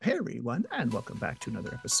Hey everyone, and welcome back to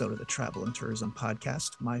another episode of the Travel and Tourism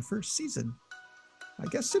Podcast, my first season. My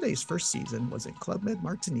guest today's first season was in Club Med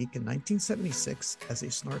Martinique in 1976 as a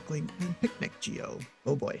snorkeling and picnic geo.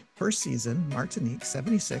 Oh boy, first season, Martinique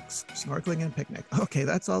 76, snorkeling and picnic. Okay,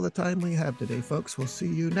 that's all the time we have today, folks. We'll see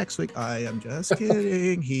you next week. I am just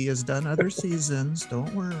kidding. He has done other seasons.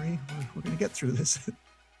 Don't worry, we're going to get through this.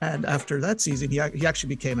 And after that season, he actually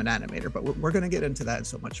became an animator, but we're going to get into that and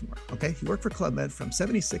so much more. Okay. He worked for Club Med from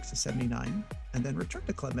 76 to 79 and then returned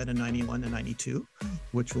to Club Med in 91 and 92,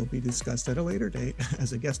 which will be discussed at a later date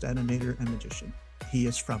as a guest animator and magician. He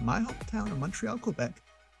is from my hometown of Montreal, Quebec,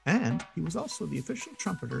 and he was also the official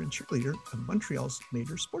trumpeter and cheerleader of Montreal's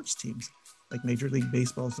major sports teams, like Major League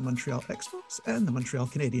Baseball's the Montreal Expos and the Montreal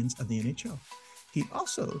Canadiens of the NHL. He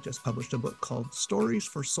also just published a book called Stories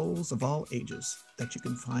for Souls of All Ages that you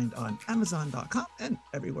can find on Amazon.com and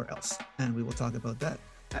everywhere else. And we will talk about that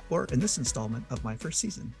or in this installment of my first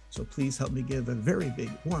season. So please help me give a very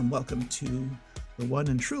big, warm welcome to the one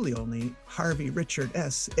and truly only Harvey Richard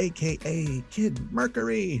S, aka Kid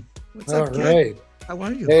Mercury. What's up, Kid? Right. How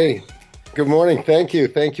are you? Hey, good morning. Thank you.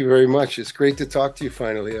 Thank you very much. It's great to talk to you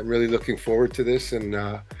finally. I'm really looking forward to this. And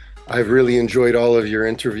I've really enjoyed all of your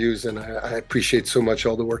interviews and I appreciate so much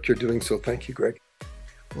all the work you're doing. So thank you, Greg.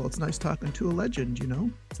 Well, it's nice talking to a legend, you know?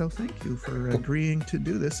 So thank you for agreeing to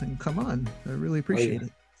do this and come on. I really appreciate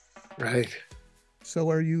it. Right. So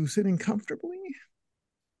are you sitting comfortably?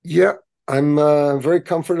 Yeah, I'm very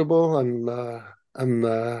comfortable.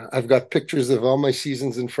 I've got pictures of all my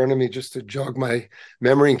seasons in front of me just to jog my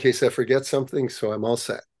memory in case I forget something. So I'm all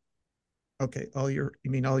set. Okay, you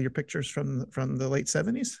mean all your pictures from the late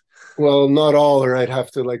 70s? Well, not all, or I'd have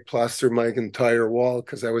to like plaster my entire wall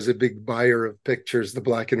because I was a big buyer of pictures, the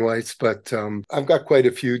black and whites. But I've got quite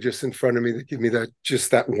a few just in front of me that give me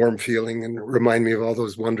that warm feeling and remind me of all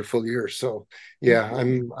those wonderful years. So yeah,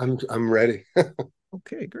 Okay. I'm ready.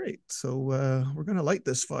 Okay, great. So we're gonna light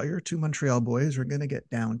this fire. Two Montreal boys. We're gonna get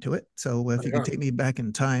down to it. So if you could Yeah. take me back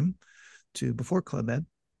in time to before Club Med,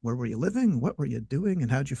 where were you living? What were you doing? And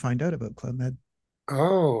how'd you find out about Club Med?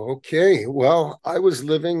 Oh, okay. Well, I was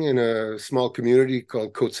living in a small community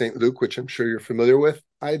called Côte Saint Luc, which I'm sure you're familiar with.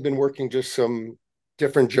 I had been working just some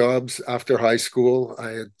different jobs after high school. I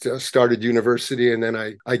had started university and then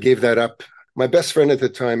I gave that up. My best friend at the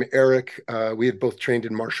time, Eric, we had both trained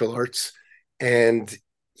in martial arts and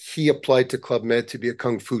he applied to Club Med to be a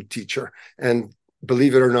kung fu teacher. And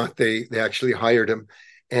believe it or not, they actually hired him.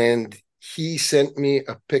 And he sent me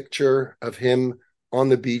a picture of him on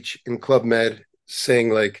the beach in Club Med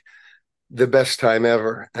saying like the best time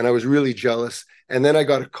ever. And I was really jealous. And then I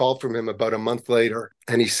got a call from him about a month later,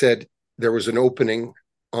 and he said there was an opening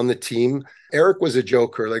on the team. Eric was a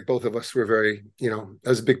joker. Like both of us were very, that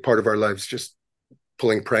was a big part of our lives, just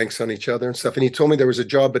pulling pranks on each other and stuff. And he told me there was a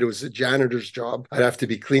job, but it was a janitor's job. I'd have to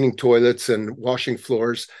be cleaning toilets and washing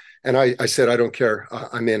floors. And I said, I don't care.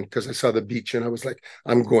 I'm in because I saw the beach and I was like,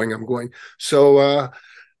 I'm going, I'm going. So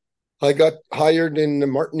I got hired in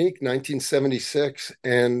Martinique, 1976,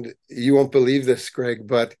 and you won't believe this, Greg,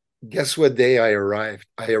 but guess what day I arrived?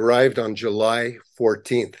 I arrived on July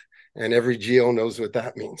 14th, and every geo knows what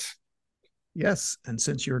that means. Yes, and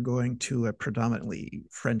since you were going to a predominantly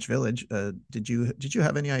French village, did you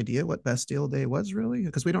have any idea what Bastille Day was really?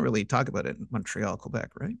 Because we don't really talk about it in Montreal,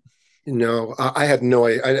 Quebec, right? No, I had no,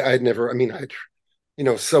 I had never, I mean,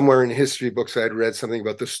 somewhere in history books I had read something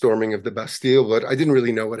about the storming of the Bastille, but I didn't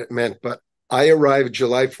really know what it meant. But I arrived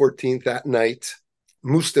July 14th that night.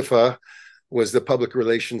 Mustafa was the public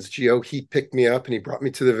relations geo. He picked me up and he brought me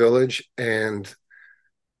to the village, and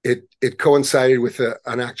it coincided with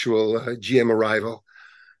an actual GM arrival.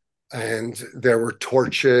 And there were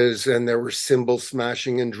torches and there were cymbals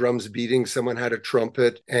smashing and drums beating. Someone had a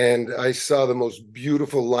trumpet, and I saw the most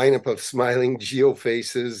beautiful lineup of smiling geo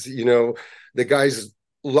faces. The guys,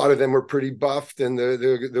 a lot of them were pretty buffed, and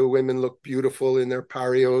the women looked beautiful in their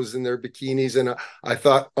parios and their bikinis. And I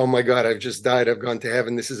thought, oh my God, I've just died. I've gone to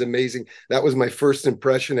heaven. This is amazing. That was my first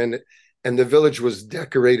impression, and the village was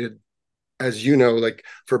decorated, as you know, like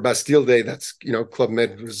for Bastille Day. That's Club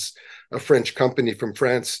Med was a French company from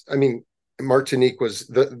France. I mean, Martinique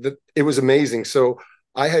was it was amazing. So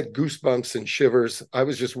I had goosebumps and shivers. I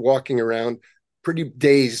was just walking around pretty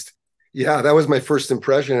dazed. Yeah, that was my first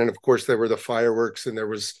impression. And of course, there were the fireworks and there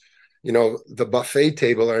was, the buffet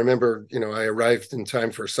table. I remember, I arrived in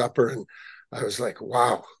time for supper and I was like,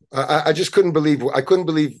 wow. I just couldn't believe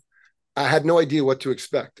I had no idea what to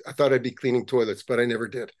expect. I thought I'd be cleaning toilets, but I never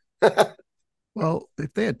did. Well,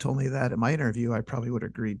 if they had told me that in my interview, I probably would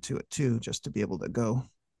have agreed to it too, just to be able to go.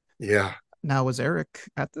 Yeah. Now, was Eric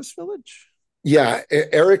at this village? Yeah.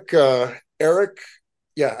 Eric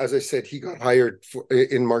yeah, as I said, he got hired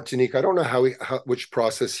in Martinique. I don't know which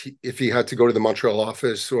process, if he had to go to the Montreal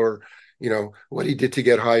office or, what he did to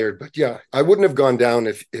get hired. But yeah, I wouldn't have gone down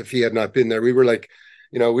if he had not been there. We were like,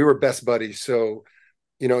 we were best buddies. So,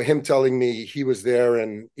 him telling me he was there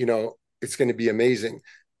and, it's going to be amazing.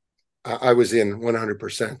 I was in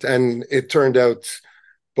 100%. And it turned out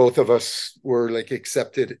both of us were like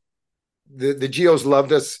accepted. The Geos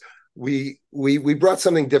loved us. We brought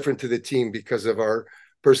something different to the team because of our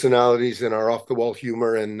personalities and our off the wall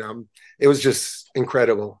humor, and it was just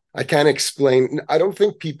incredible. I can't explain. I don't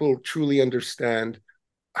think people truly understand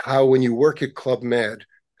how when you work at Club Med,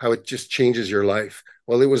 how it just changes your life.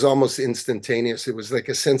 Well, it was almost instantaneous. It was like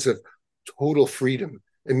a sense of total freedom.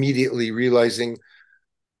 Immediately realizing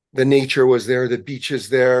the nature was there, the beaches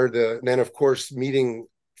there, then of course meeting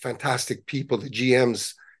fantastic people, the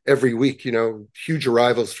GMs every week, huge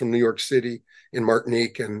arrivals from New York City in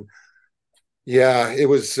Martinique. And yeah, it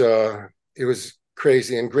was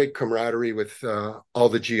crazy and great camaraderie with all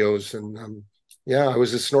the geos. And yeah, I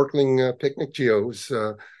was a snorkeling picnic geo. It was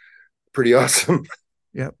pretty awesome.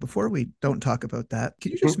 Yeah, before we don't talk about that,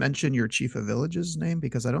 can you just mention your chief of village's name?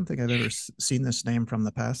 Because I don't think I've ever seen this name from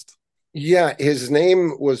the past. Yeah, his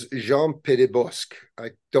name was Jean Pédébosque. I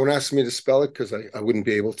don't ask me to spell it because I wouldn't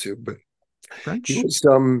be able to, but he French? was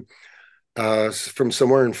from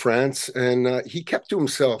somewhere in France, and he kept to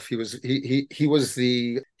himself. He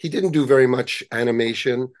didn't do very much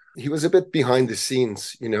animation. He was a bit behind the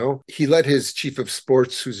scenes, He let his chief of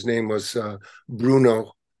sports, whose name was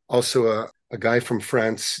Bruno, also a guy from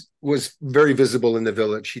France, was very visible in the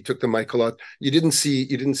village. He took the mic a lot. You didn't see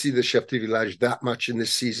the chef de village that much in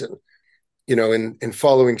this season. In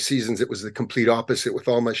following seasons, it was the complete opposite with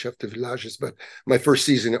all my chef de villages. But my first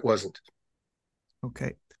season, it wasn't.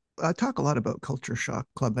 Okay. I talk a lot about culture shock,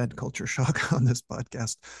 Club Med culture shock on this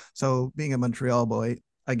podcast. So, being a Montreal boy,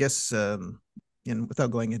 I guess,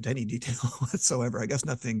 without going into any detail whatsoever, I guess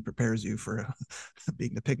nothing prepares you for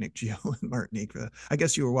being the picnic geo in Martinique. I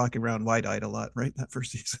guess you were walking around wide-eyed a lot, right? That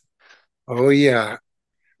first season. Oh yeah.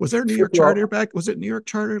 Was there New York charter Football, back? Was it New York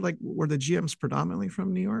charter? Like, were the GMs predominantly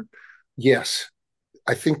from New York? yes.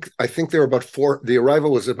 I think there were about the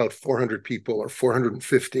arrival was about 400 people or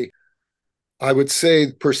 450. I would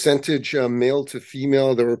say percentage male to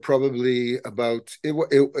female, there were probably about it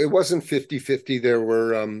wasn't 50-50. There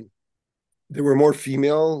were more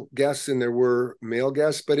female guests than there were male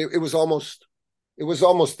guests, but it was almost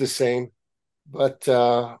the same. But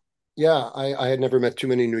yeah, I had never met too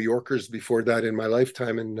many New Yorkers before that in my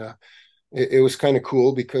lifetime, and it was kind of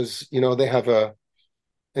cool because they have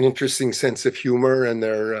an interesting sense of humor, and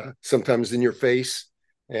they're sometimes in your face,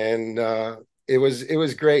 and it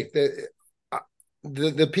was great.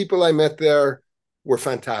 The people I met there were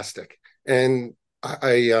fantastic, and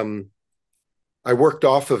I worked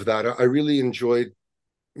off of that. I really enjoyed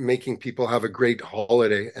making people have a great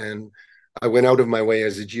holiday, and I went out of my way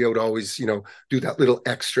as a geo to always do that little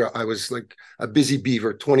extra. I was like a busy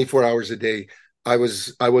beaver, 24 hours a day. I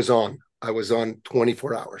was on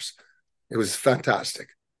 24 hours. It was fantastic.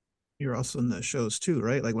 You're also in the shows too,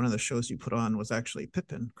 right? Like one of the shows you put on was actually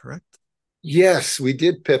Pippin, correct? Yes, we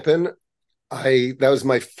did Pippin. I That was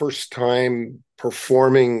my first time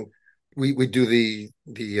performing. We do the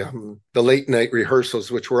late night rehearsals,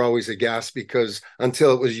 which were always a gas because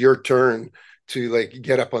until it was your turn to like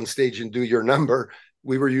get up on stage and do your number,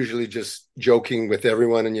 we were usually just joking with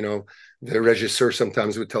everyone. And the regisseur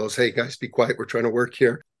sometimes would tell us, "Hey guys, be quiet. We're trying to work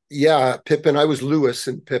here." Yeah, Pippin. I was Lewis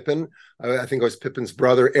and Pippin. I think I was Pippin's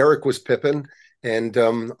brother. Eric was Pippin, and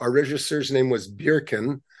our regisseur's name was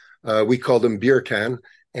Birkin. We called him Birkan,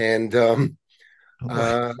 and Oh boy.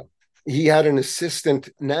 uh, he had an assistant.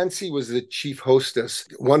 Nancy was the chief hostess.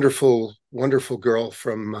 Wonderful, wonderful girl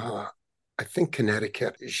from I think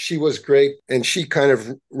Connecticut. She was great, and she kind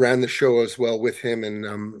of ran the show as well with him.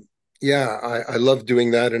 And yeah, I love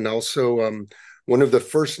doing that. And also, one of the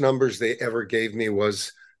first numbers they ever gave me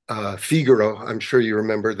was Figaro. I'm sure you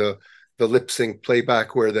remember the lip sync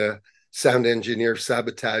playback where the sound engineer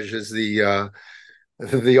sabotages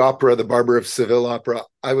the opera, the Barber of Seville opera.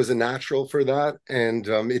 I was a natural for that, and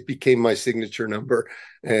it became my signature number.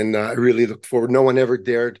 And I really look forward. No one ever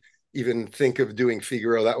dared even think of doing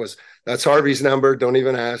Figaro. That's Harvey's number. Don't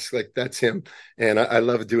even ask. Like that's him, and I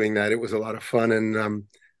love doing that. It was a lot of fun, and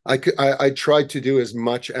I tried to do as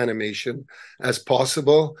much animation as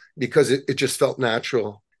possible because it just felt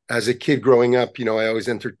natural. As a kid growing up, I always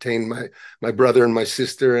entertained my brother and my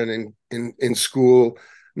sister, and in school,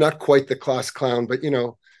 not quite the class clown, but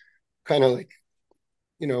kind of like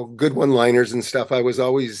good one-liners and stuff.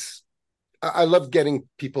 I loved getting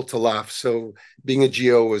people to laugh. So being a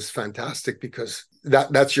geo was fantastic because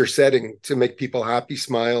that's your setting to make people happy,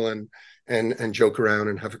 smile, and joke around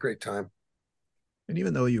and have a great time. And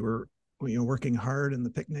even though you were working hard in the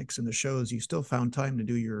picnics and the shows, you still found time to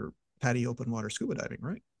do your PADI open water scuba diving,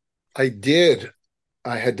 right? I did.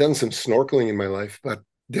 I had done some snorkeling in my life, but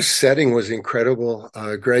this setting was incredible.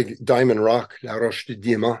 Greg, Diamond Rock, La Roche de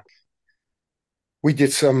Diamant. We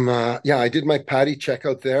did some, yeah, I did my PADI check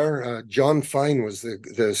out there. John Fine was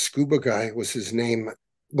the scuba guy, was his name.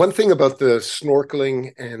 One thing about the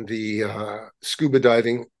snorkeling and the scuba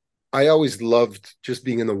diving, I always loved just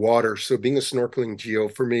being in the water. So being a snorkeling geo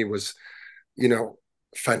for me was, you know,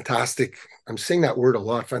 fantastic. I'm saying that word a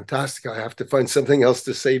lot, fantastic. I have to find something else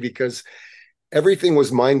to say because everything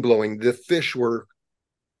was mind blowing. The fish were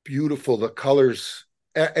beautiful, the colors,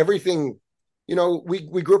 everything.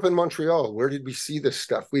 We grew up in Montreal. Where did we see this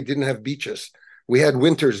stuff? We didn't have beaches. We had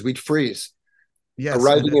winters. We'd freeze. Yes, and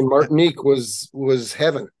Arriving if in Martinique was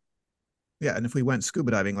heaven. yeah, and if we went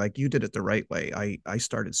scuba diving, like you did it the right way. I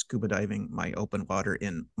started scuba diving my open water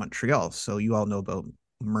in Montreal, so you all know about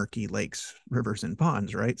murky lakes, rivers, and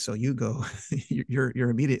ponds, right? So you go, you're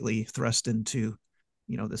immediately thrust into,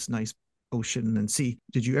 this nice ocean and sea.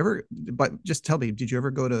 Did you ever? But just tell me, did you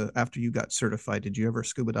ever go to after you got certified? Did you ever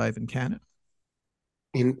scuba dive in Canada?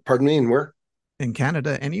 Pardon me, and where? In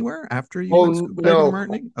Canada, anywhere after you went Oh scuba diving in no,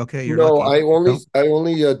 Martinique? Okay, you're no. lucky. I only No, I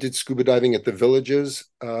only did scuba diving at the villages.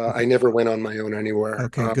 I okay, never went on my own anywhere.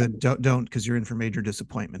 okay, good. Don't because you're in for major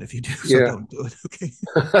disappointment if you do. So Yeah. don't do it.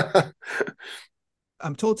 Okay.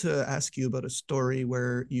 I'm told to ask you about a story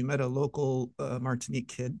where you met a local Martinique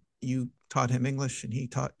kid. You taught him English and he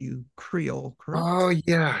taught you Creole, Oh correct?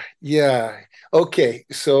 yeah, yeah. Okay,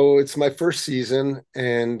 so it's my first season,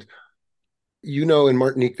 and in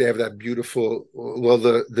Martinique they have that beautiful, well,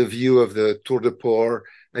 the view of the Tour de Port,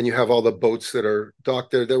 and you have all the boats that are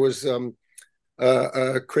docked there. There was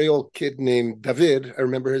a Creole kid named David. I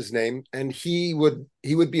remember his name, and he would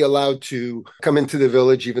be allowed to come into the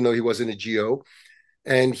village even though he wasn't a geo,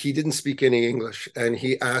 and he didn't speak any English. And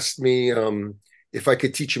he asked me if I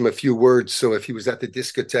could teach him a few words, so if he was at the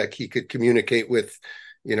discotheque, he could communicate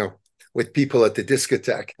you know, with people at the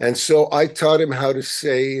discotheque. And so I taught him how to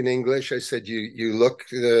say in English. I said, you look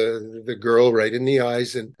the girl right in the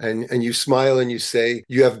eyes, and you smile and you say,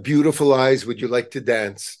 "You have beautiful eyes. Would you like to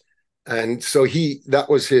dance?" And so that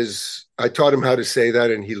was his. I taught him how to say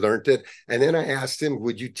that, and he learned it. And then I asked him,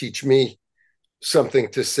 "Would you teach me something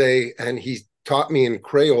to say?" And he taught me in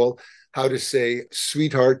Creole how to say,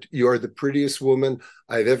 "Sweetheart, you are the prettiest woman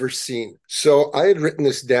I've ever seen." So I had written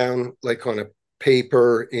this down like on a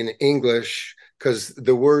paper in English because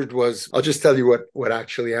the word was, I'll just tell you what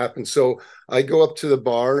actually happened. So I go up to the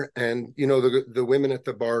bar, and the women at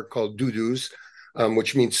the bar are called doudous,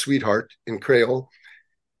 which means sweetheart in Creole.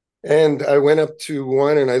 And I went up to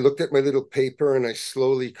one and I looked at my little paper and I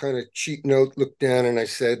slowly kind of cheat note looked down and I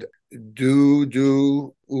said,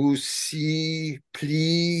 "Do aussi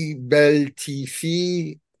pli belle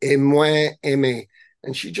fille et moins aimée."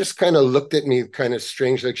 And she just kind of looked at me kind of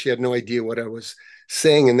strange, like she had no idea what I was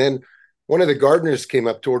saying. And then one of the gardeners came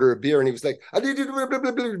up to order a beer and he was like,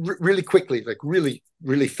 really quickly, like really,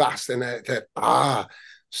 really fast. And I thought,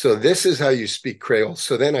 so this is how you speak Creole.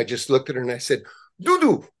 So then I just looked at her and I said,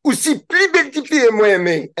 "Doudou, aussi plus multiplié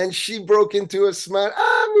moi-même." And she broke into a smile.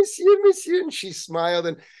 Monsieur, monsieur. And she smiled.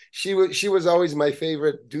 And she was always my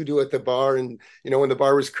favorite Doudou at the bar. And, when the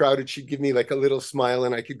bar was crowded, she'd give me like a little smile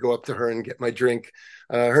and I could go up to her and get my drink.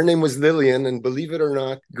 Her name was Lillian. And believe it or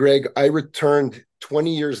not, Greg, I returned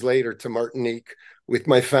 20 years later to Martinique with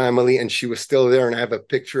my family, and she was still there. And I have a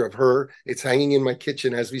picture of her. It's hanging in my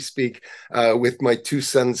kitchen as we speak, with my two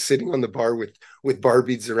sons sitting on the bar with bar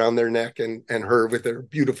beads around their neck, and her with her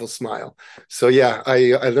beautiful smile. So yeah,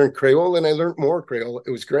 I learned Creole and I learned more Creole.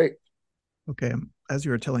 It was great. Okay. As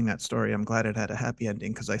you were telling that story, I'm glad it had a happy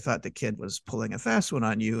ending because I thought the kid was pulling a fast one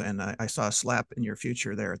on you, and I saw a slap in your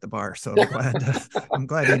future there at the bar. So I'm glad. I'm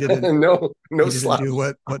glad he didn't. No, no He didn't do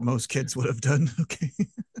slaps. what most kids would have done. Okay.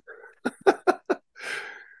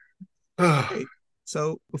 Okay.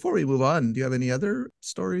 So before we move on, do you have any other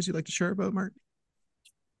stories you'd like to share about Mark?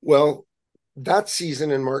 Well, that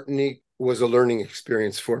season in Martinique was a learning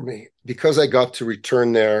experience for me because I got to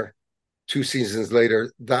return there 2 seasons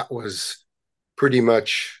later. That was pretty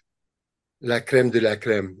much la creme de la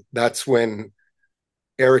creme. That's when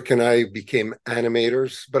Eric and I became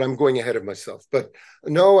animators, but I'm going ahead of myself. But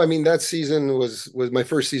no, I mean that season was my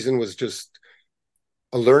first season, was just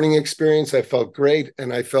a learning experience. I felt great,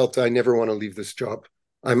 and I felt I never want to leave this job.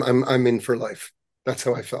 I'm in for life. That's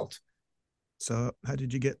how I felt. So how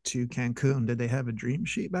did you get to Cancun? Did they have a dream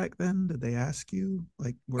sheet back then? Did they ask you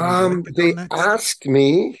like where would you like to go next?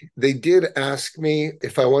 They did ask me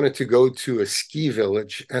if I wanted to go to a ski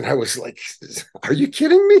village. And I was like, are you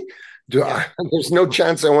kidding me? Yeah. There's no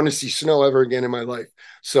chance I want to see snow ever again in my life.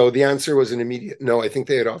 So the answer was an immediate no. I think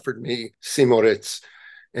they had offered me Simoritz,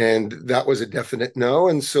 and that was a definite no.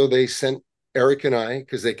 And so they sent Eric and I,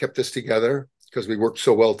 because they kept us together, because we worked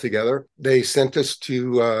so well together, they sent us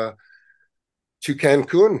to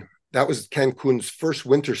Cancun. That was Cancun's first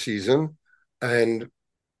winter season. And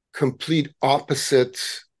complete opposite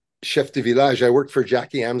chef de village. I worked for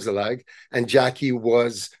Jackie Amzalag, and Jackie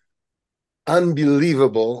was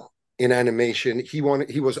unbelievable in animation. He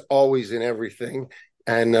was always in everything.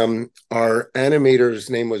 And our animator's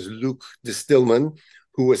name was Luc de Stillman,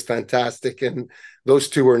 who was fantastic. And those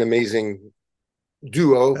two were an amazing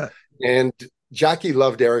duo. Uh, And Jackie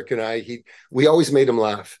loved Eric and I. We always made him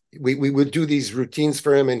laugh. We would do these routines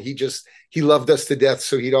for him, and he loved us to death.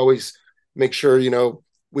 So he'd always make sure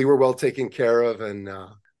we were well taken care of. And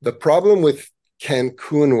the problem with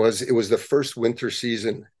Cancun was it was the first winter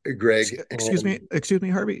season, Greg. And excuse me,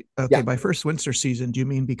 Harvey. Okay, yeah, by first winter season, do you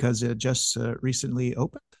mean because it just recently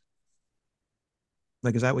opened?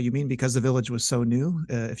 Like, is that what you mean? Because the village was so new?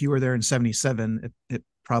 If you were there in '77, it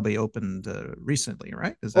probably opened recently,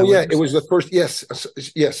 right? Is oh that what yeah, you're it saying? was the first. Yes,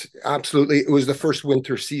 yes, absolutely. It was the first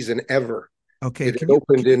winter season ever. Okay, It had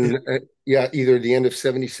opened in yeah, either the end of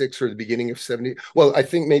 76 or the beginning of 70. Well, I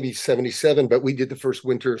think maybe 77, but we did the first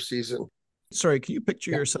winter season. sorry, can you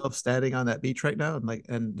picture Yeah, yourself standing on that beach right now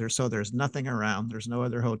and there's nothing around, there's no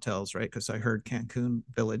other hotels, right? Because I heard Cancun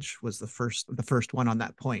Village was the first one on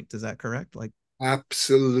that point. Is that correct? Like,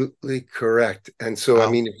 absolutely correct. And so I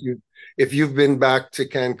wow. mean if you've been back to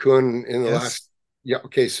Cancun in the Yes. last, yeah,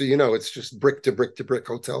 okay, so it's just brick to brick to brick,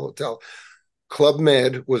 hotel. Club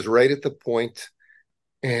Med was right at the point,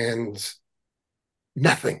 and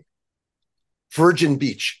nothing. Virgin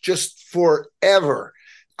Beach, just forever.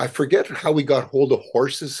 I forget how we got hold of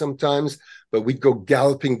horses sometimes, but we'd go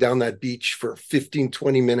galloping down that beach for 15,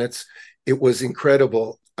 20 minutes. It was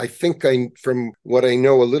incredible. I think from what I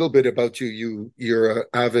know a little bit about you're an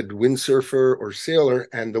avid windsurfer or sailor,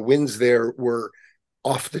 and the winds there were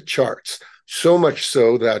off the charts. So much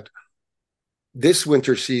so that this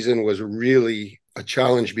winter season was really a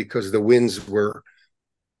challenge because the winds were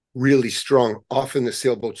really strong. Often the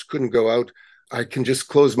sailboats couldn't go out. I can just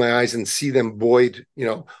close my eyes and see them buoyed,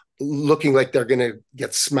 looking like they're going to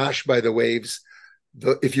get smashed by the waves.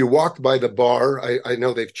 If you walked by the bar, I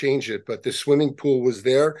know they've changed it, but the swimming pool was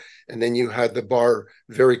there, and then you had the bar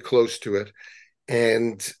very close to it.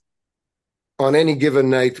 And on any given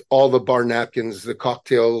night, all the bar napkins, the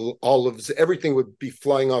cocktail, olives, everything would be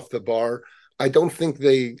flying off the bar. I don't think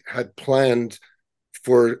they had planned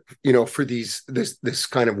for this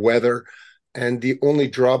kind of weather. And the only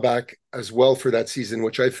drawback as well for that season,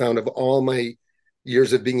 which I found of all my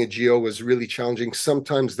years of being a geo, was really challenging.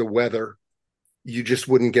 Sometimes the weather, you just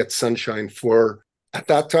wouldn't get sunshine for at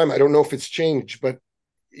that time. I don't know if it's changed, but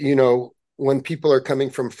when people are coming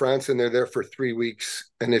from France and they're there for 3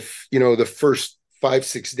 weeks, and if the first 5,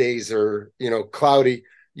 6 days are cloudy,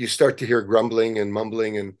 you start to hear grumbling and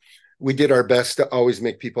mumbling. And we did our best to always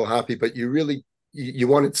make people happy, but you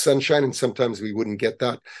wanted sunshine, and sometimes we wouldn't get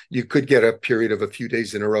that. You could get a period of a few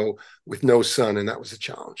days in a row with no sun, and that was a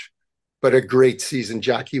challenge. But a great season.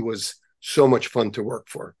 Jackie was so much fun to work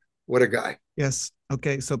for. What a guy. Yes.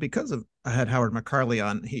 Okay. So because of I had Howard McCarley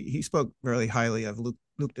on, he spoke very highly of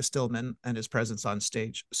Luke Distillman and his presence on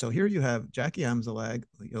stage. So here you have Jackie Amzalag,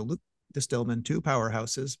 Luke Distillman, two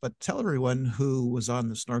powerhouses. But tell everyone who was on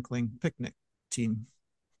the snorkeling picnic team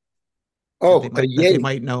that they Oh,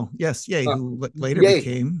 might yay. know. Yes, Yay, Uh, who later yay.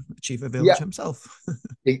 became chief of Yeah. village himself.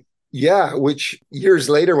 Yeah. Which years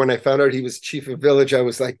later, when I found out he was chief of village, I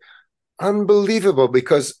was like, unbelievable,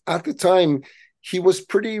 because at the time he was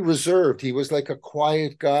pretty reserved. He was like a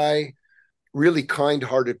quiet guy, really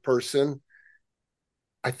kind-hearted person.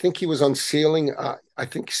 I think he was on sailing. I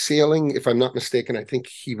think sailing, if I'm not mistaken, I think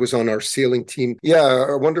he was on our sailing team. Yeah,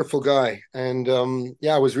 a wonderful guy. And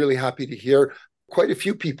yeah, I was really happy to hear quite a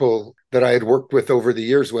few people that I had worked with over the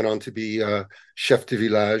years went on to be chef de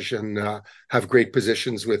village and have great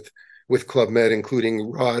positions with Club Med,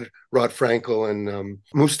 including Rod Frankel, and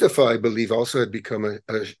Mustafa, I believe, also had become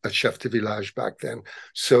a chef de village back then.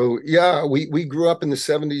 So yeah, we grew up in the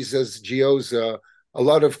 70s as geos. A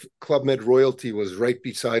lot of Club Med royalty was right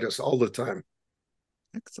beside us all the time.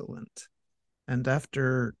 Excellent. And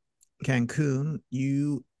after Cancun,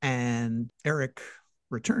 you and Eric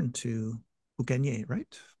returned to Boucanier,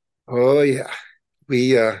 right? Oh yeah,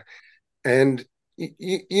 we and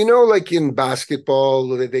like in basketball,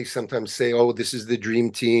 they sometimes say, "Oh, this is the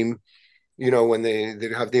dream team." When they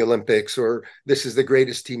have the Olympics, or this is the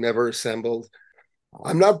greatest team ever assembled.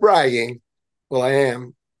 I'm not bragging. Well, I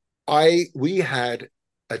am. I We had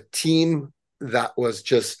a team that was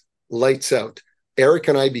just lights out. Eric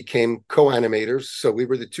and I became co-animators, so we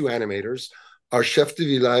were the two animators. Our chef de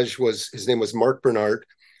village his name was Mark Bernard,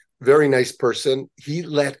 very nice person. He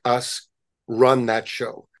let us run that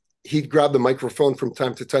show. He'd grab the microphone from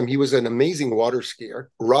time to time. He was an amazing water skier.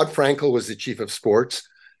 Rod Frankel was the chief of sports.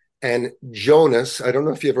 And Jonas, I don't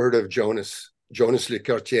know if you ever heard of Jonas Le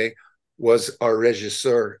Cartier was our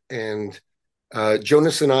regisseur. And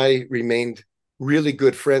Jonas and I remained really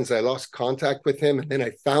good friends. I lost contact with him, and then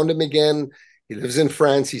I found him again. He lives in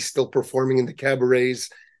France. He's still performing in the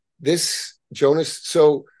cabarets. This Jonas,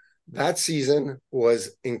 so that season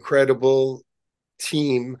was incredible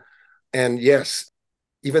team. And yes,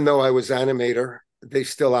 even though I was animator, they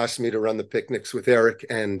still asked me to run the picnics with Eric.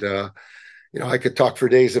 And, I could talk for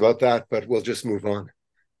days about that, but we'll just move on.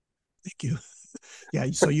 Thank you.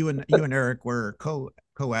 Yeah, so you and Eric were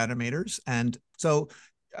co-animators, and so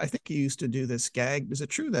I think you used to do this gag. Is it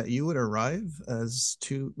true that you would arrive as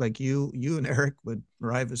two, like you and Eric would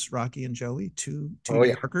arrive as Rocky and Joey, two Oh New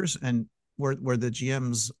yeah. Yorkers, and were the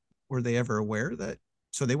GMs, were they ever aware that?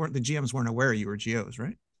 So they weren't, the GMs weren't aware you were GOs,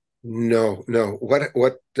 right? No, no.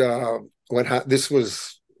 This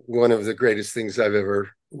was one of the greatest things I've ever.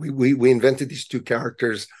 We invented these two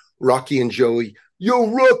characters, Rocky and Joey. Yo,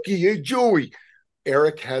 Rocky, hey Joey.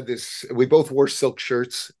 Eric had this. We both wore silk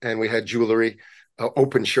shirts, and we had jewelry,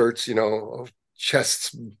 open shirts.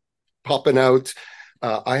 Chests popping out.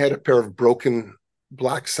 I had a pair of broken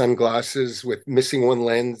black sunglasses with missing one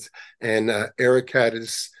lens, and Eric had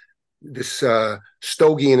this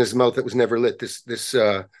stogie in his mouth that was never lit.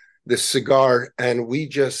 This cigar, and we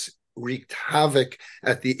just wreaked havoc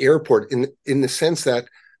at the airport in the sense that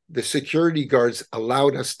the security guards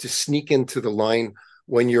allowed us to sneak into the line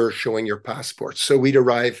when you're showing your passport. So we'd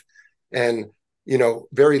arrive, and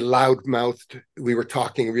very loud mouthed. We were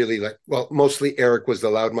talking really like, well, mostly Eric was the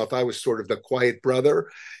loudmouth. I was sort of the quiet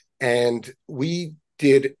brother, and we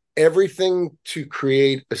did everything to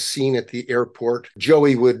create a scene at the airport.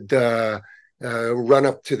 Joey would run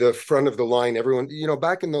up to the front of the line. Everyone,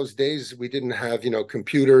 back in those days, we didn't have,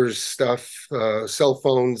 computers, stuff, cell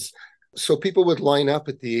phones. So people would line up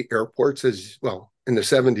at the airports, as well, in the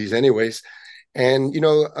 70s anyways. And,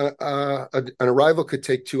 an arrival could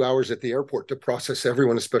take 2 hours at the airport to process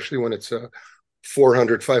everyone, especially when it's a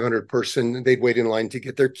 400, 500 person. They'd wait in line to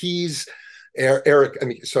get their keys.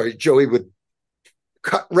 Joey would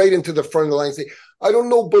cut right into the front of the line and say, I don't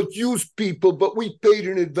know about you people, but we paid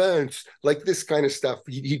in advance. Like this kind of stuff.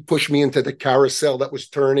 He'd push me into the carousel that was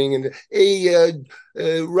turning, and, hey,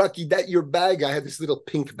 Rocky, that your bag? I had this little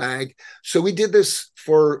pink bag. So we did this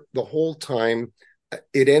for the whole time.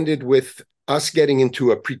 It ended with us getting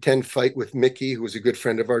into a pretend fight with Mickey, who was a good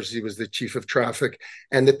friend of ours. He was the chief of traffic,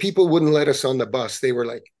 and the people wouldn't let us on the bus. They were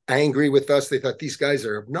like angry with us. They thought these guys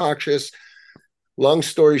are obnoxious. Long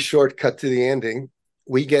story short, cut to the ending.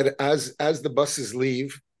 We get, as the buses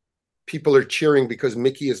leave, people are cheering because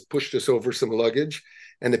Mickey has pushed us over some luggage,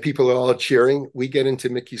 and the people are all cheering. We get into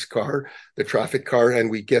Mickey's car, the traffic car, and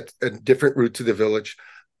we get a different route to the village.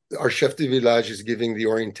 Our chef de village is giving the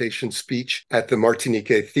orientation speech at the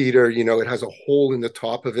Martinique Theater. It has a hole in the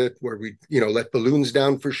top of it where we, let balloons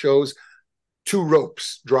down for shows. 2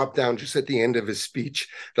 ropes drop down just at the end of his speech.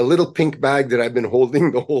 The little pink bag that I've been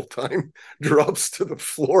holding the whole time drops to the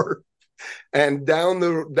floor. And down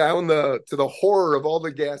the to the horror of all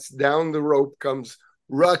the guests, down the rope comes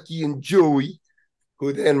Rocky and Joey,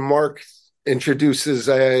 who then Mark introduces.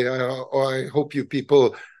 I hope you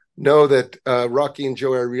people know that Rocky and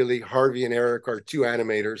Joey are really, Harvey and Eric are two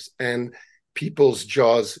animators, and people's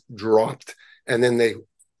jaws dropped, and then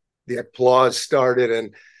the applause started,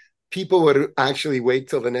 and people would actually wait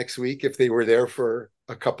till the next week if they were there for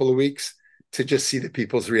a couple of weeks to just see the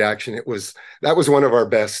people's reaction. That was one of our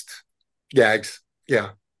best gags.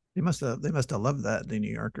 Yeah. They must have loved that, the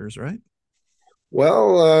New Yorkers, right?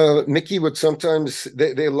 Well, Mickey would sometimes,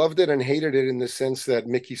 they loved it and hated it, in the sense that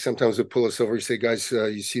Mickey sometimes would pull us over. He'd say, guys,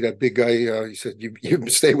 you see that big guy? He said, you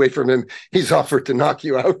stay away from him. He's offered to knock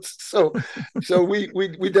you out. So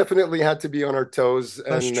we definitely had to be on our toes.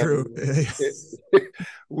 That's And true.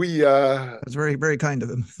 we, That's very, very kind of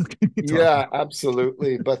him. yeah,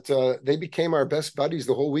 absolutely. But they became our best buddies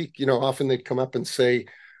the whole week. Often they'd come up and say,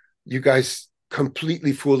 you guys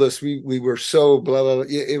completely fooled us. We were so blah, blah, blah.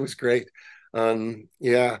 It was great.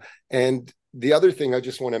 Yeah. And the other thing I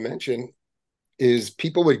just want to mention is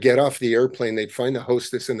people would get off the airplane, they'd find the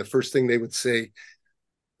hostess, and the first thing they would say,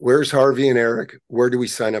 "Where's Harvey and Eric? Where do we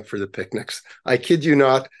sign up for the picnics?" I kid you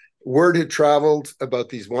not. Word had traveled about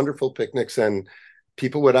these wonderful picnics, and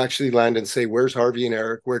people would actually land and say, "Where's Harvey and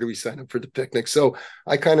Eric? Where do we sign up for the picnic?" So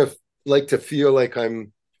I kind of like to feel like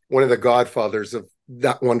I'm one of the godfathers of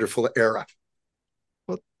that wonderful era.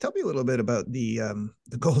 Well, tell me a little bit about the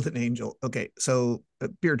Golden Angel. Okay, so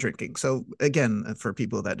beer drinking. So again, for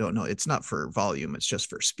people that don't know, it's not for volume; it's just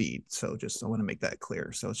for speed. So just I want to make that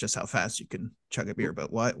clear. So it's just how fast you can chug a beer.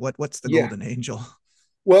 But what's the Yeah. Golden Angel?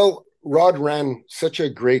 Well, Rod ran such a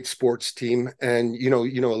great sports team, and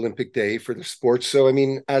Olympic Day for the sports. So I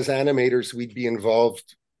mean, as animators, we'd be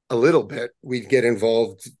involved a little bit. We'd get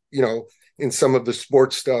involved, in some of the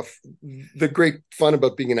sports stuff. The great fun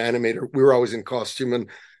about being an animator, we were always in costume, and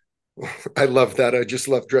I love that. I just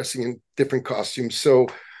love dressing in different costumes. So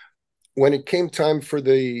when it came time for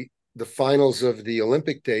the finals of the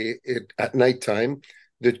Olympic Day, at nighttime,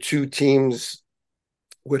 the two teams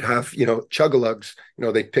would have, chug-a-lugs.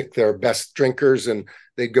 They pick their best drinkers and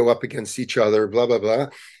they'd go up against each other, blah, blah, blah.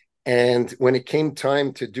 And when it came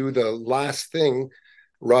time to do the last thing,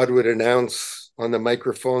 Rod would announce on the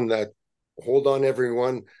microphone that, "Hold on,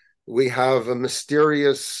 everyone. We have a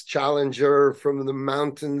mysterious challenger from the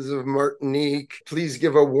mountains of Martinique. Please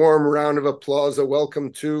give a warm round of applause, a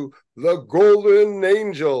welcome to the Golden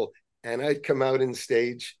Angel." And I'd come out in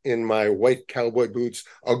stage in my white cowboy boots,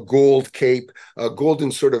 a gold cape, a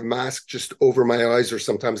golden sort of mask just over my eyes, or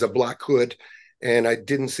sometimes a black hood. And I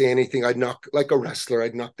didn't say anything. I'd knock like a wrestler.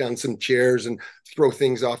 I'd knock down some chairs and throw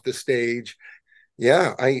things off the stage.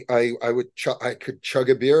 Yeah, I could chug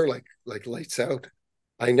a beer like lights out.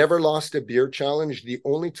 I never lost a beer challenge. The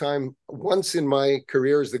only time once in my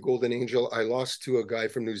career as the Golden Angel, I lost to a guy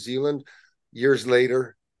from New Zealand years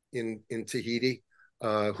later in Tahiti,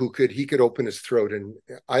 who could open his throat, and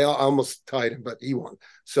I almost tied him, but he won.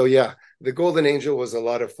 So yeah, the Golden Angel was a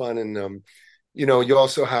lot of fun, and you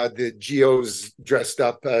also had the Geos dressed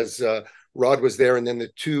up as Rod was there, and then the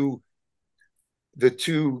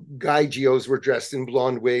two guy Geos were dressed in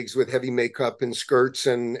blonde wigs with heavy makeup and skirts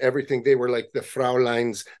and everything. They were like the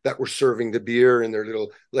Fraulines that were serving the beer in their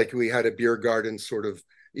little, like we had a beer garden sort of,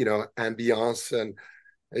 ambiance. And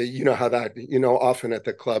you know how that, often at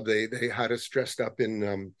the club, they had us dressed up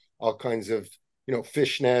in all kinds of,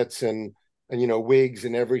 fishnets and wigs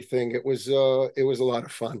and everything. It was a lot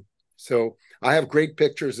of fun. So I have great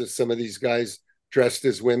pictures of some of these guys dressed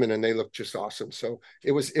as women, and they look just awesome. So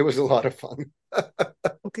it was a lot of fun.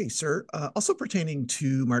 Okay, sir. Also pertaining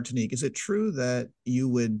to Martinique, is it true that you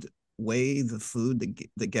would weigh the food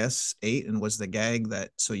the guests ate, and was the gag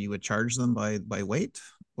that so you would charge them by weight,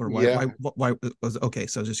 or Yeah. why was okay?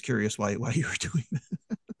 So I was just curious why you were doing that,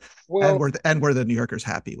 and Well, were the New Yorkers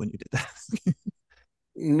happy when you did that?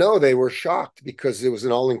 no, they were shocked because it was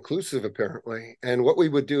an all-inclusive apparently. And what we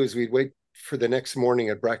would do is we'd wait for the next morning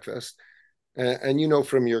at breakfast. And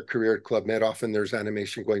from your career at Club Med, often there's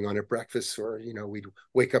animation going on at breakfast, or we'd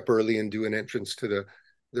wake up early and do an entrance to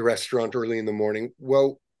the restaurant early in the morning.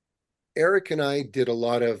 Well, Eric and I did a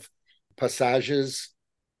lot of passages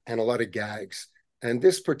and a lot of gags. And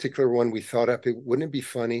this particular one, we thought up, wouldn't it be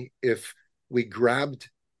funny if we grabbed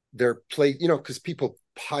their plate, because people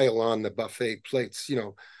pile on the buffet plates.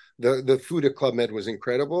 The food at Club Med was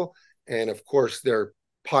incredible. And of course, they're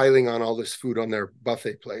piling on all this food on their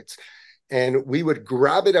buffet plates. And we would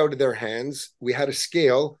grab it out of their hands. We had a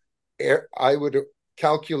scale. I would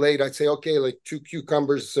calculate. I'd say, okay, like 2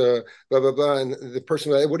 cucumbers, blah blah blah. And the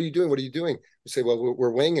person would say, "What are you doing? What are you doing?" We say, "Well,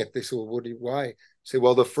 we're weighing it." They say, "Well, why?" I say,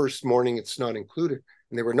 "Well, the first morning it's not included."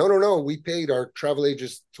 And they were, "No, no, no. We paid. Our travel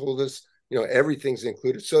agents told us, everything's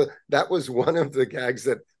included." So that was one of the gags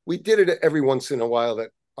that we did it every once in a while.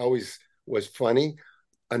 That always was funny.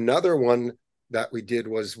 Another one that we did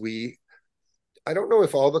was I don't know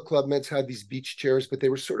if all the Club Meds had these beach chairs, but they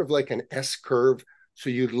were sort of like an S curve. So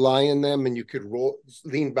you'd lie in them and you could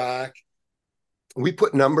lean back. We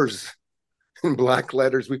put numbers in black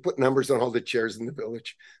letters. We put numbers on all the chairs in the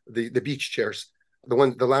village, the beach chairs, the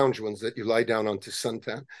lounge ones that you lie down on to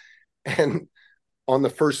suntan. And on the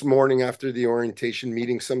first morning after the orientation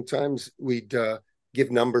meeting, sometimes we'd give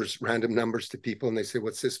random numbers to people, and they say,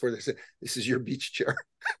 "What's this for?" They say, "This is your beach chair."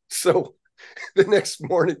 So the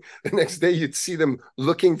next day, you'd see them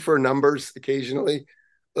looking for numbers occasionally.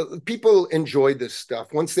 People enjoyed this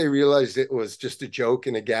stuff once they realized it was just a joke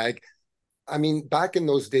and a gag. I mean, back in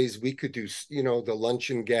those days, we could do, the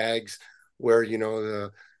luncheon gags where,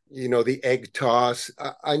 the egg toss.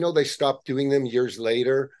 I know they stopped doing them years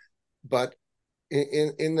later, but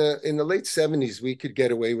in the late 70s, we could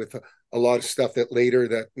get away with a lot of stuff that later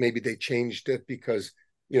that maybe they changed it because,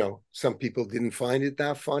 some people didn't find it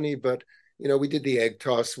that funny. But, we did the egg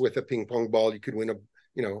toss with a ping pong ball. You could win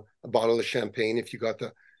a bottle of champagne if you got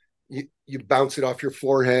you bounce it off your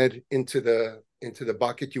forehead into the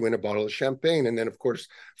bucket, you win a bottle of champagne. And then, of course,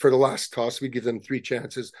 for the last toss, we give them 3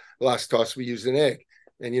 chances. The last toss, we use an egg.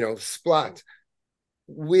 And, splat.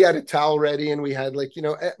 We had a towel ready, and we had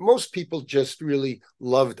most people just really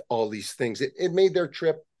loved all these things. It made their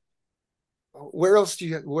trip. Where else do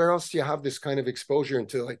you have this kind of exposure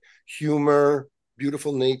into humor,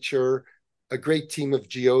 beautiful nature, a great team of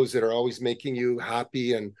GOs that are always making you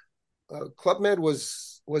happy? And Club Med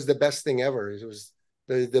was the best thing ever. It was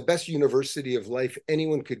the best university of life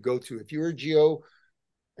anyone could go to. If you were a GO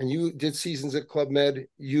and you did seasons at Club Med,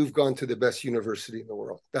 you've gone to the best university in the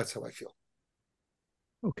world. That's how I feel.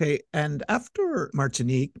 Okay, and after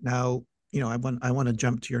Martinique, now I want to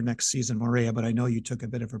jump to your next season, Morea, but I know you took a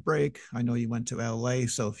bit of a break. I know you went to LA,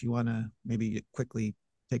 so if you want to maybe quickly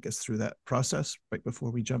take us through that process right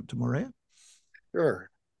before we jump to Morea.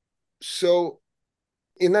 Sure. So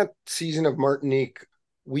in that season of Martinique,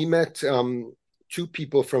 we met 2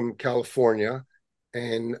 people from California,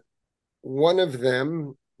 and one of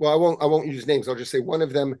them, well, I won't use names. I'll just say one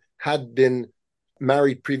of them had been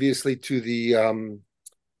married previously to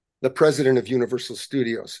the president of Universal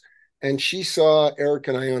Studios, and she saw Eric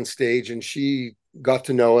and I on stage, and she got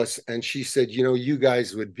to know us, and she said, you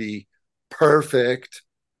guys would be perfect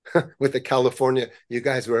with the California. You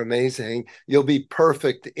guys were amazing. You'll be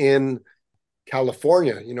perfect in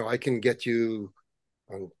California. I can get you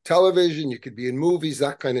on television. You could be in movies,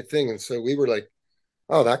 that kind of thing. And so we were like,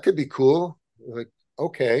 oh, that could be cool. Like,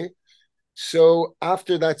 okay. So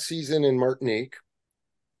after that season in Martinique,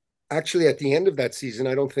 actually at the end of that season,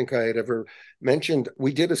 I don't think I had ever mentioned,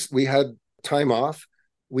 we had time off.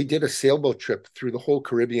 We did a sailboat trip through the whole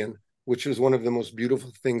Caribbean, which was one of the most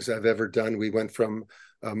beautiful things I've ever done. We went from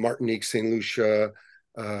Martinique, St. Lucia,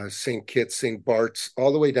 St. Kitts, St. Bart's,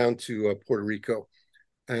 all the way down to Puerto Rico.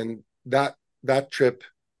 And that trip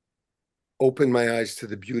opened my eyes to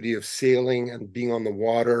the beauty of sailing and being on the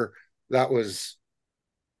water. That was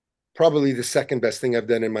probably the second best thing I've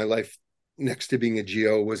done in my life next to being a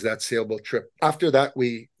GO, was that sailboat trip. After that,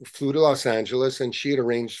 we flew to Los Angeles, and she had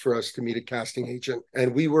arranged for us to meet a casting agent.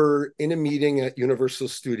 And we were in a meeting at Universal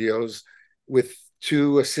Studios with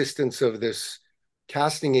 2 assistants of this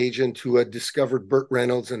casting agent who had discovered Burt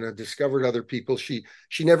Reynolds and had discovered other people. She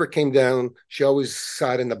never came down. She always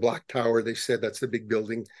sat in the Black Tower. They said that's the big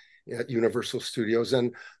building at Universal Studios.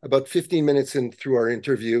 And about 15 minutes in through our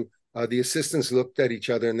interview, the assistants looked at each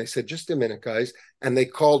other and they said, just a minute, guys. And they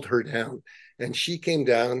called her down. And she came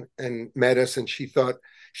down and met us. And she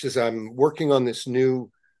says, I'm working on this new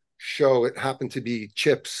show. It happened to be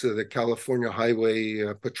CHIPS, the California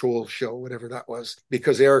Highway Patrol show, whatever that was,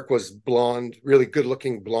 because Eric was blonde, really good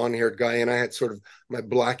looking blonde haired guy. And I had sort of my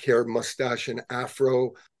black hair, mustache and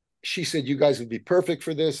afro. She said, you guys would be perfect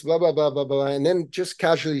for this, blah, blah, blah, blah, blah. And then just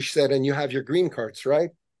casually she said, and you have your green cards,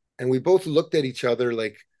 right? And we both looked at each other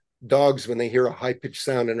like dogs when they hear a high pitched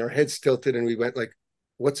sound, and our heads tilted, and we went like,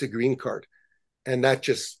 what's a green card? And that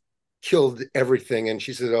just killed everything. And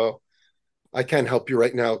she said, oh, I can't help you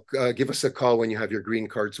right now. Give us a call when you have your green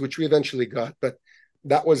cards, which we eventually got. But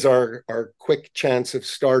that was our quick chance of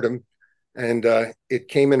stardom. And it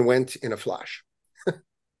came and went in a flash.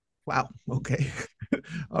 Wow. Okay.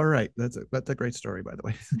 All right. That's a great story, by the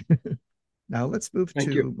way. Now let's move Thank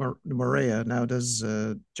to you. Morea. Now, does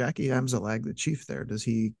Jackie Amzalag, the chief there, does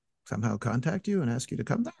he somehow contact you and ask you to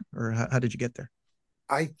come there, or how did you get there?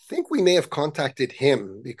 I think we may have contacted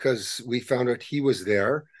him because we found out he was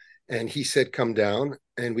there, and he said, come down.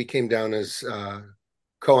 And we came down as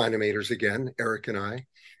co-animators again, Eric and I.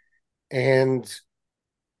 And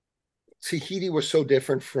Tahiti was so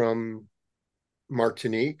different from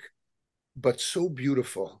Martinique, but so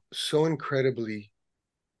beautiful, so incredibly.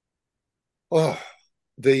 Oh,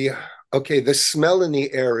 the smell in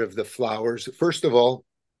the air of the flowers. First of all,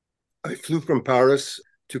 I flew from Paris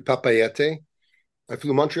to Papayete. I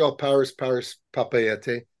flew Montreal, Paris, Paris,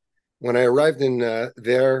 Papayete. When I arrived in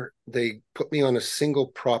there, they put me on a single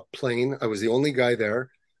prop plane. I was the only guy there.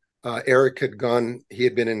 Eric had gone, he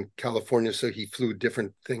had been in California, so he flew a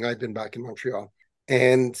different thing. I'd been back in Montreal.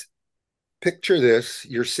 And picture this,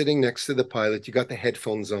 you're sitting next to the pilot, you got the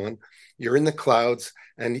headphones on, you're in the clouds,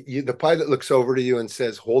 and the pilot looks over to you and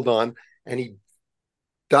says, hold on. And he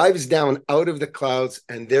dives down out of the clouds,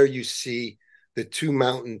 and there you see the 2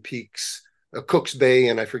 mountain peaks, Cook's Bay,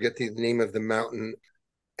 and I forget the name of the mountain.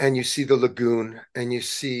 And you see the lagoon, and you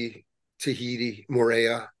see Tahiti,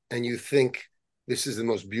 Moorea, and you think, this is the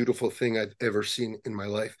most beautiful thing I've ever seen in my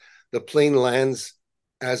life. The plane lands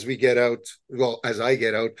as we get out. Well, as I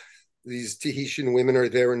get out, these Tahitian women are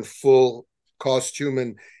there in full costume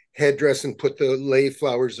and headdress and put the lei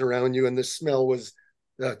flowers around you. And the smell was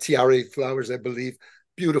tiare flowers, I believe.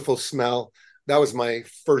 Beautiful smell. That was my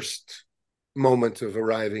first moment of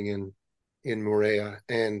arriving in Moorea,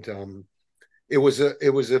 and it was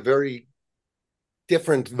a very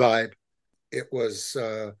different vibe. It was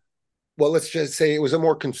well, let's just say it was a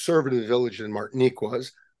more conservative village than Martinique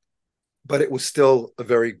was, but it was still a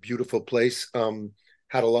very beautiful place.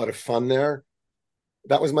 Had a lot of fun there.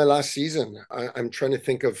 That was my last season. I'm trying to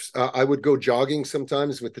think of. I would go jogging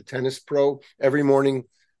sometimes with the tennis pro every morning,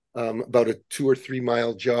 about a 2 or 3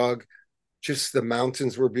 mile jog. Just the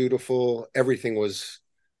mountains were beautiful. Everything was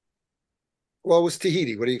well. It was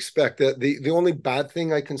Tahiti. What do you expect? The only bad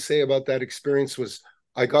thing I can say about that experience was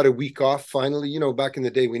I got a week off finally. Back in the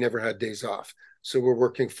day we never had days off, so we're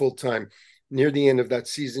working full time. Near the end of that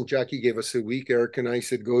season, Jackie gave us a week. Eric and I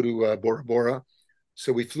said go to Bora Bora.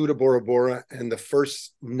 So we flew to Bora Bora, and the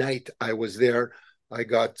first night I was there, I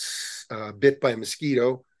got bit by a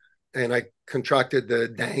mosquito, and I contracted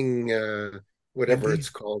the whatever Dengue, it's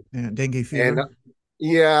called. yeah, dengue And fever.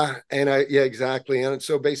 yeah, exactly. And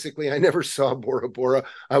so basically, I never saw Bora Bora.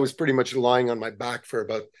 I was pretty much lying on my back for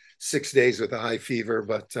about 6 days with a high fever.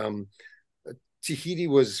 But Tahiti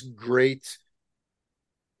was great.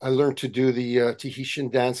 I learned to do the Tahitian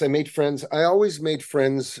dance. I made friends. I always made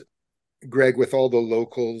friends, Greg, with all the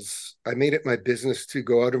locals. I made it my business to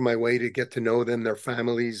go out of my way to get to know them, their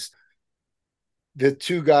families. The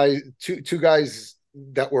two guys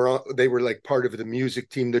that they were like part of the music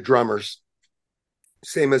team, the drummers.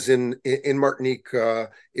 Same as in Martinique,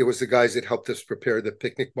 it was the guys that helped us prepare the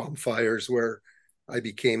picnic bonfires, where I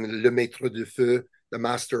became le maître de feu, the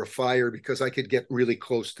master of fire, because I could get really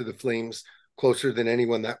close to the flames, closer than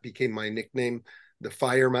anyone. That became my nickname, the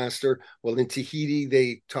fire master. Well, in Tahiti,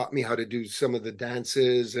 they taught me how to do some of the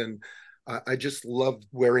dances, and I just loved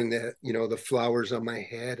wearing the flowers on my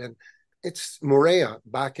head. And it's Moorea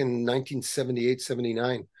back in 1978,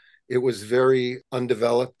 79. It was very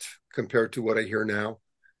undeveloped compared to what I hear now.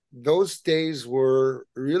 Those days were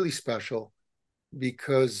really special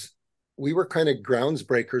because we were kind of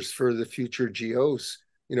groundsbreakers for the future GOs.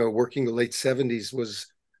 Working the late 70s was,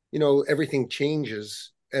 everything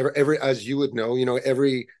changes. Every as you would know,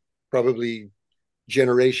 every probably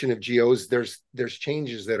generation of GOs, there's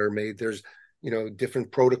changes that are made. There's,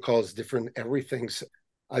 different protocols, different everything. So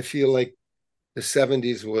I feel like the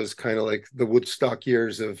 70s was kind of like the Woodstock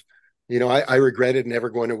years of, I regretted never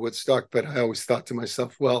going to Woodstock, but I always thought to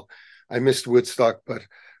myself, well, I missed Woodstock, but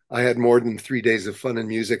I had more than 3 days of fun and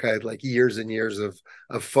music. I had like years and years of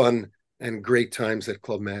fun and great times at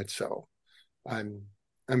Club Med. So I'm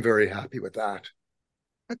I'm very happy with that.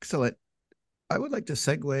 Excellent. I would like to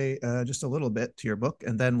segue just a little bit to your book,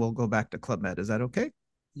 and then we'll go back to Club Med. Is that okay?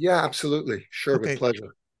 Yeah, absolutely. Sure, with Okay.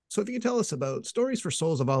 pleasure. So if you can tell us about stories for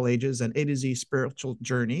souls of all ages and A to Z spiritual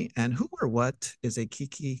journey, and who or what is a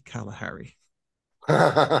Kiki Kalahari?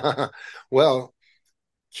 Well,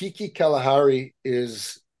 Kiki Kalahari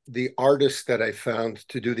is the artist that I found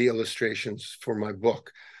to do the illustrations for my book.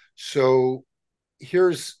 So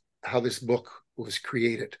here's how this book was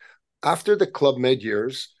created. After the Club Med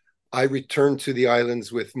years, I returned to the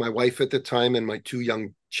islands with my wife at the time and my two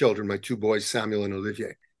young children, my two boys, Samuel and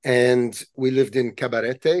Olivier. And we lived in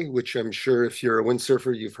Cabarete, which I'm sure if you're a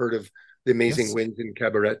windsurfer, you've heard of the amazing Yes. winds in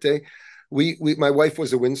Cabarete. My wife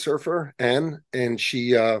was a windsurfer, Anne, and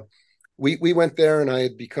we went there, and I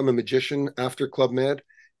had become a magician after Club Med,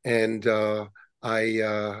 and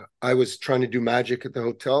I was trying to do magic at the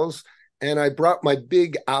hotels, and I brought my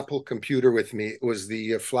big Apple computer with me. It was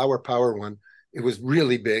the Flower Power one. It was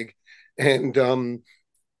really big, and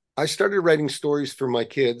I started writing stories for my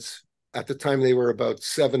kids. At the time, they were about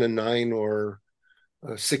 7 and 9, or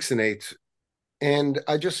 6 and 8, and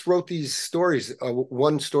I just wrote these stories,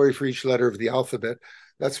 one story for each letter of the alphabet.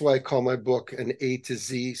 That's why I call my book an A to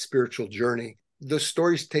Z spiritual journey. The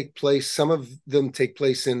stories take place, some of them take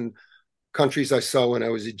place in countries I saw when I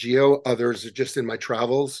was a GO, others are just in my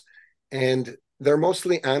travels. And they're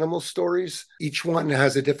mostly animal stories. Each one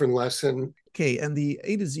has a different lesson. Okay, and the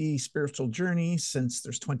A to Z spiritual journey, since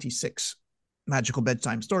there's 26 magical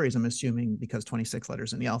bedtime stories, I'm assuming because 26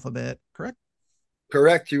 letters in the alphabet, correct?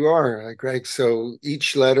 Correct, you are, Greg. So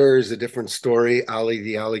each letter is a different story. Ali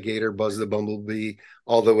the alligator, Buzz the bumblebee,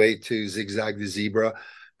 all the way to Zigzag the zebra.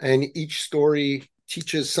 And each story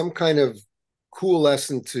teaches some kind of cool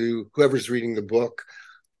lesson to whoever's reading the book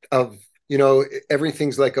of,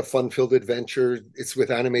 everything's like a fun-filled adventure. It's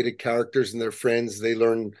with animated characters and their friends. They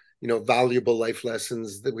learn valuable life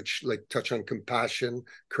lessons that which like touch on compassion,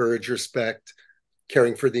 courage, respect,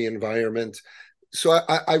 caring for the environment. So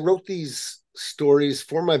I wrote these stories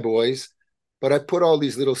for my boys, but I put all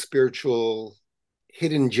these little spiritual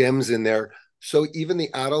hidden gems in there. So even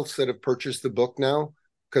the adults that have purchased the book now,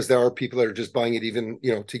 because there are people that are just buying it even,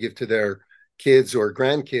 to give to their kids or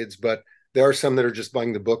grandkids, but there are some that are just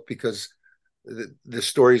buying the book because the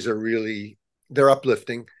stories are really, they're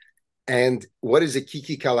uplifting. And what is a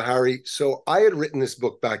Kiki Kalahari? So I had written this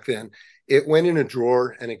book back then. It went in a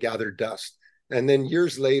drawer and it gathered dust. And then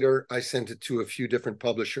years later, I sent it to a few different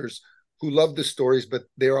publishers who loved the stories, but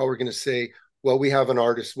they all were going to say, well, we have an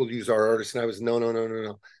artist, we'll use our artist. And I was, no, no, no, no,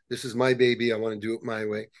 no. This is my baby. I want to do it my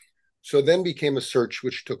way. So then became a search,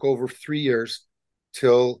 which took over 3 years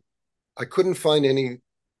till I couldn't find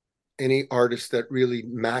any artist that really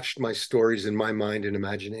matched my stories in my mind and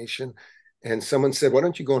imagination. And someone said, why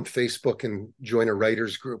don't you go on Facebook and join a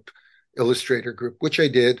writers group, illustrator group, which I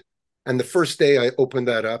did. And the first day I opened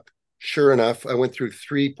that up, sure enough, I went through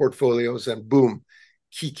 3 portfolios and boom,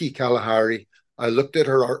 Kiki Kalahari. I looked at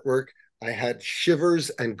her artwork. I had shivers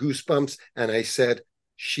and goosebumps. And I said,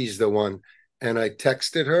 she's the one. And I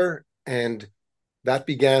texted her. And that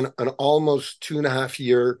began an almost 2.5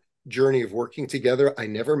 year journey of working together. I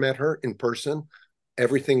never met her in person.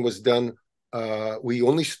 Everything was done. We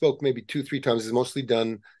only spoke maybe 2-3 times. It's mostly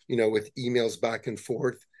done, with emails back and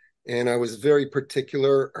forth. And I was very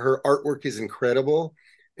particular. Her artwork is incredible.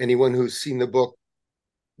 Anyone who's seen the book,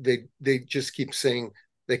 they just keep saying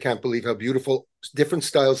they can't believe how beautiful. Different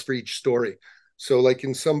styles for each story. So, like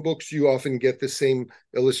in some books, you often get the same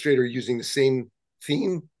illustrator using the same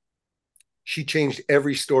theme. She changed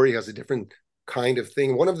every story, has a different kind of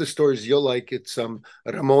thing. One of the stories you'll like, it's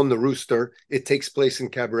Ramon the Rooster. It takes place in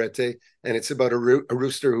Cabarete, and it's about a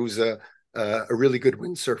rooster who's a really good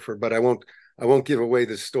windsurfer. But I won't give away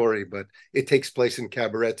the story. But it takes place in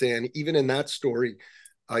Cabarete, and even in that story,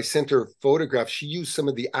 I sent her photographs. She used some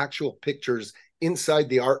of the actual pictures inside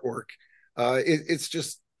the artwork.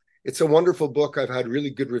 It's a wonderful book. I've had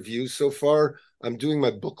really good reviews so far. I'm doing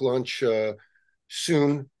my book launch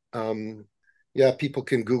soon. Yeah, people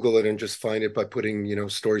can Google it and just find it by putting,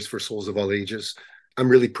 stories for souls of all ages. I'm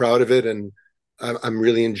really proud of it, and I'm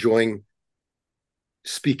really enjoying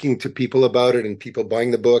speaking to people about it and people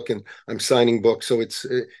buying the book, and I'm signing books. So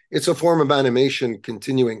it's a form of animation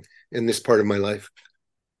continuing in this part of my life.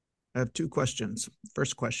 I have 2 questions.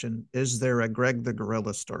 First question, is there a Greg the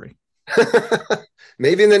Gorilla story?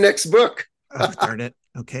 Maybe in the next book. Oh, darn it.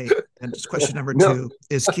 Okay. And just question number No. 2,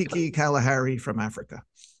 is Kiki Kalahari from Africa?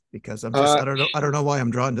 Because I don't know why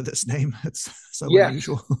I'm drawn to this name. It's so Yes.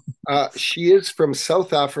 unusual. She is from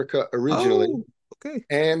South Africa originally. Oh, okay.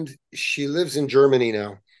 And she lives in Germany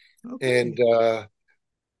now. Okay. And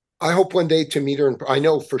I hope one day to meet her. I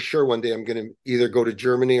know for sure one day I'm going to either go to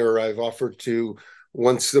Germany, or I've offered to,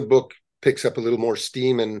 once the book picks up a little more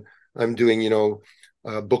steam and I'm doing,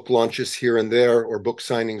 book launches here and there or book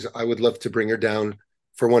signings, I would love to bring her down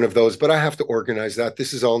for one of those. But I have to organize that.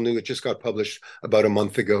 This is all new. It just got published about a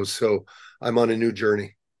month ago. So I'm on a new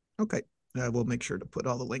journey. Okay. We'll make sure to put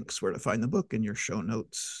all the links where to find the book in your show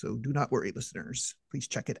notes. So do not worry, listeners. Please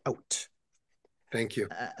check it out. Thank you.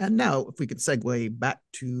 And now, if we could segue back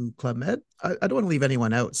to Club Med, I don't want to leave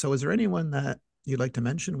anyone out. So is there anyone that you'd like to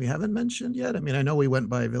mention we haven't mentioned yet? I mean, I know we went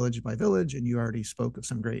by village, and you already spoke of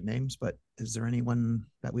some great names, but is there anyone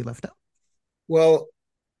that we left out? Well,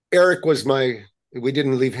 Eric was we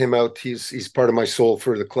didn't leave him out. He's part of my soul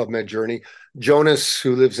for the Club Med journey. Jonas,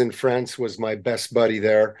 who lives in France, was my best buddy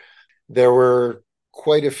there. There were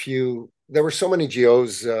quite a few. There were so many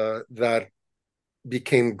GOs that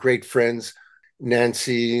became great friends.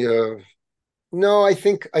 Nancy. No, I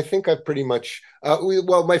think I've pretty much.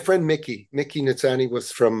 My friend Mickey Nitzani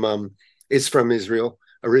is from Israel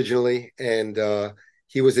originally, and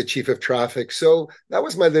he was the chief of traffic. So that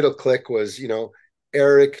was my little clique. Was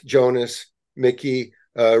Eric, Jonas, Mickey,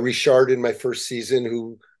 Richard in my first season,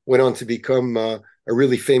 who went on to become a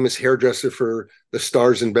really famous hairdresser for the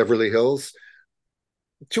stars in Beverly Hills.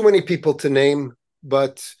 Too many people to name,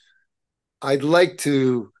 but I'd like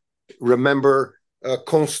to remember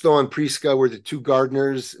Constant and Priska were the 2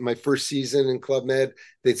 gardeners in my first season in Club Med.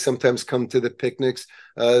 They'd sometimes come to the picnics.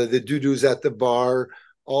 The Dudus at the bar,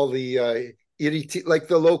 all the like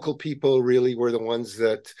the local people really were the ones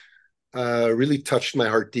that really touched my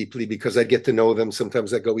heart deeply, because I get to know them.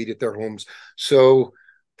 Sometimes I go eat at their homes. So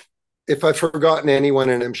if I've forgotten anyone,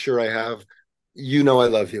 and I'm sure I have, I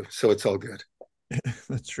love you. So it's all good.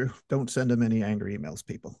 That's true. Don't send them any angry emails,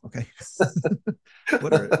 people. Okay.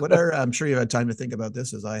 I'm sure you had time to think about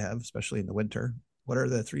this, as I have, especially in the winter. What are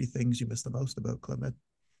the 3 things you miss the most about Club Med?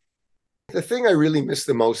 The thing I really miss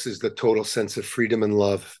the most is the total sense of freedom and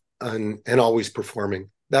love, and always performing.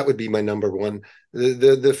 That would be my number one.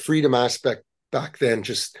 The freedom aspect back then,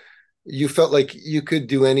 just you felt like you could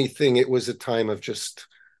do anything. It was a time of just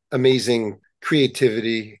amazing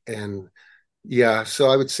creativity, and yeah, so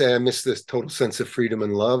I would say I miss this total sense of freedom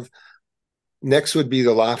and love. Next would be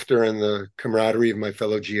the laughter and the camaraderie of my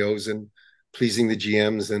fellow GOs and pleasing the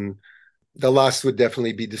GMs. And the last would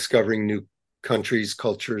definitely be discovering new countries,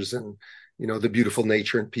 cultures, and the beautiful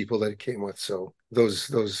nature and people that it came with. So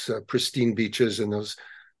those pristine beaches and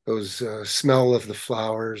those smell of the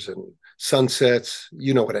flowers and sunsets.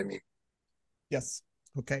 You know what I mean? Yes.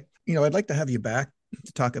 Okay. I'd like to have you back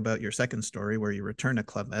to talk about your second story where you return to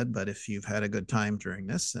Club Med, but if you've had a good time during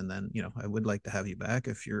this, and then, I would like to have you back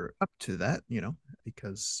if you're up to that,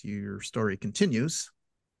 because your story continues.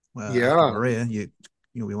 After Yeah, Maria,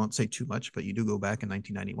 we won't say too much, but you do go back in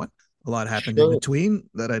 1991. A lot happened in sure. between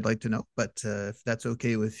that I'd like to know, but if that's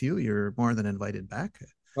okay with you, you're more than invited back.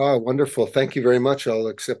 Oh, wonderful. Thank you very much. I'll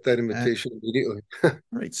accept that Uh, invitation immediately. all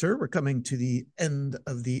right, sir, we're coming to the end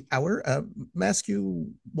of the hour. May I ask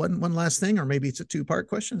you one last thing, or maybe it's a two-part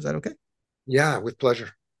question. Is that okay? Yeah, with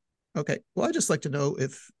pleasure. Okay. Well, I'd just like to know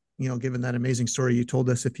if, given that amazing story you told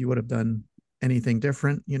us, if you would have done anything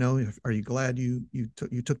different. Are you glad you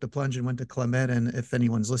took the plunge and went to Club Med? And if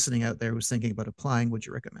anyone's listening out there who's thinking about applying, would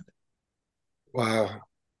you recommend it? Wow.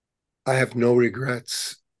 I have no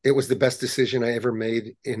regrets. It was the best decision I ever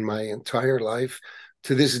made in my entire life.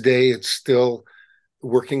 To this day, it's still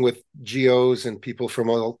working with GOs and people from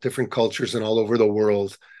all different cultures and all over the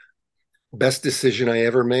world. Best decision I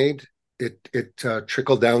ever made. It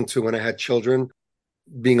trickled down to when I had children,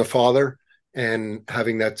 being a father and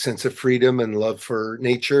having that sense of freedom and love for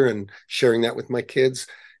nature and sharing that with my kids.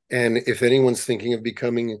 And if anyone's thinking of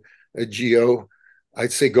becoming a GO,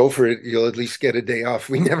 I'd say go for it. You'll at least get a day off.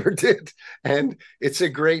 We never did. And it's a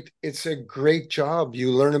great job.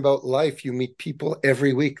 You learn about life. You meet people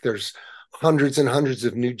every week. There's hundreds and hundreds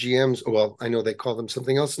of new GMs. Well, I know they call them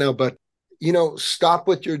something else now, but stop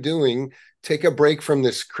what you're doing, take a break from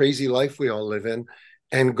this crazy life we all live in,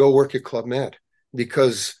 and go work at Club Med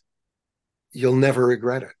because you'll never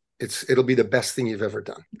regret it. It'll be the best thing you've ever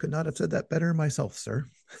done. Could not have said that better myself, sir.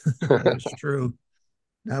 That is true.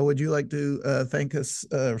 Now, would you like to thank us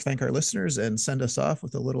or thank our listeners and send us off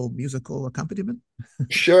with a little musical accompaniment?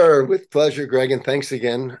 Sure, with pleasure, Greg, and thanks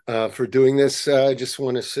again for doing this. I just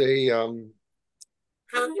want to say,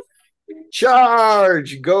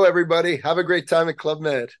 charge! Go, everybody! Have a great time at Club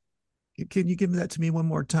Med. Can you give that to me one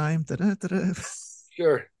more time? Da-da, da-da.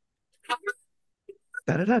 Sure.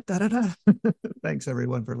 Da-da-da, da-da-da. Thanks,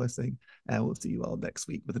 everyone, for listening. And we'll see you all next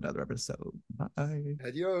week with another episode. Bye.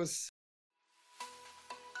 Adios.